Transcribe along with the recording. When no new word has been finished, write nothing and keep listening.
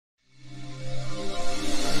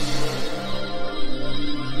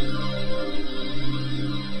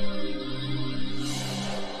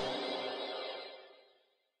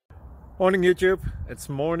Morning YouTube, it's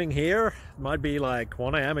morning here. It might be like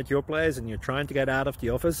 1 a.m. at your place and you're trying to get out of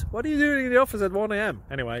the office. What are you doing in the office at 1 a.m?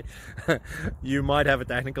 Anyway, you might have a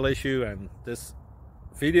technical issue and this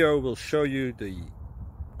video will show you the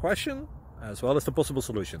question as well as the possible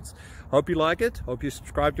solutions. Hope you like it, hope you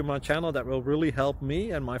subscribe to my channel. That will really help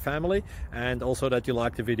me and my family, and also that you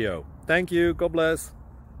like the video. Thank you, God bless.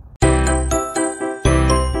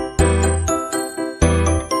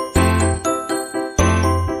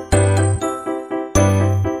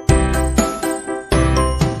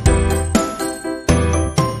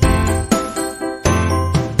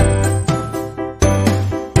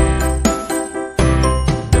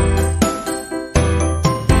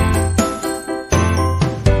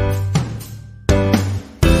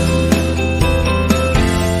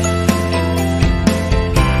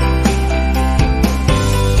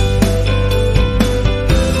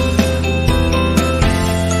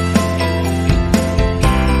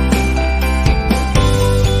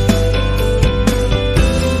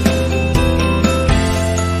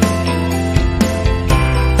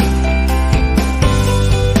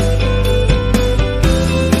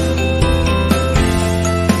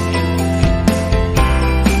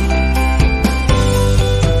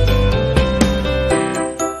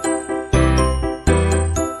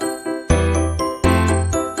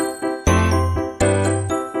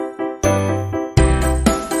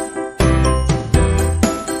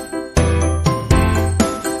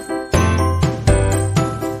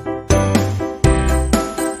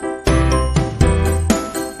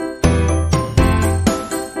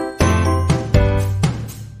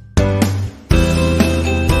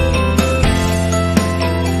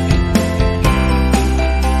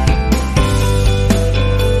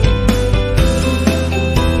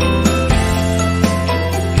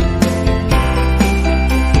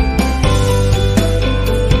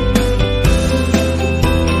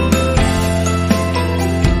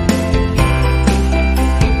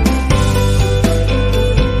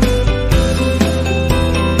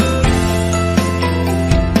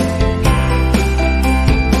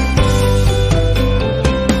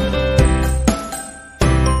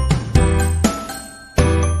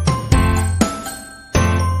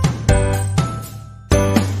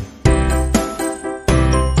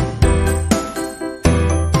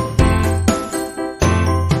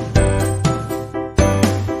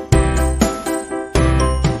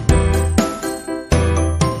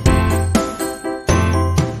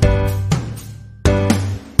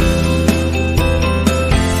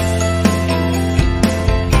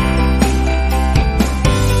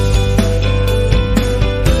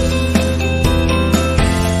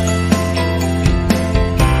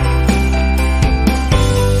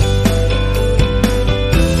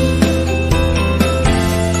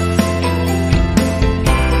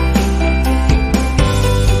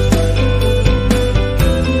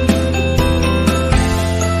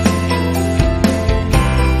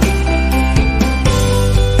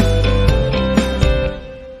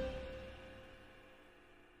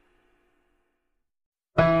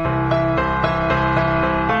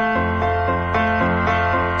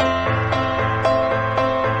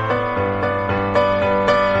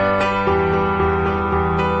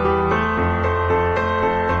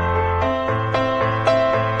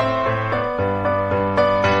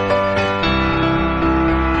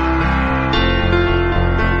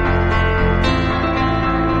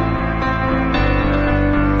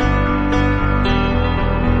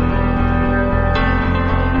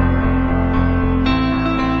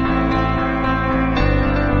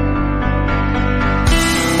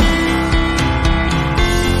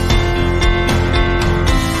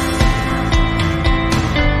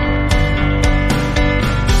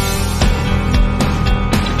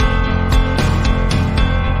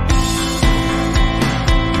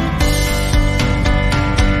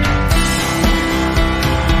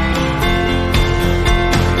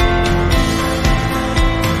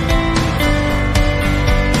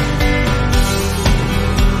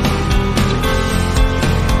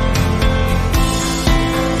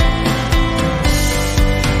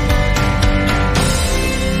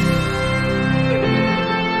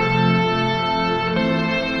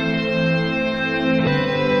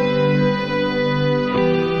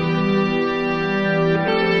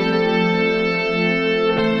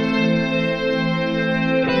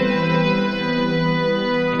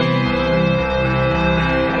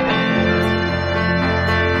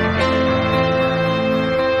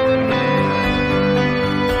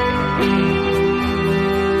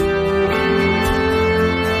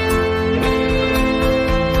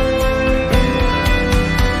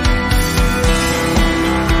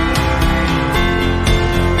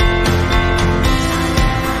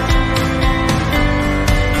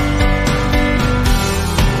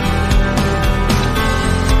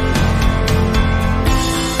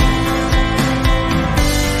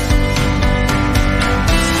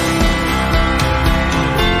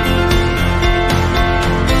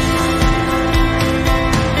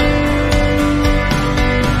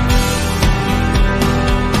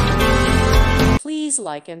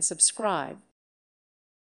 like and subscribe.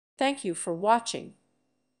 Thank you for watching.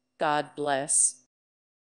 God bless.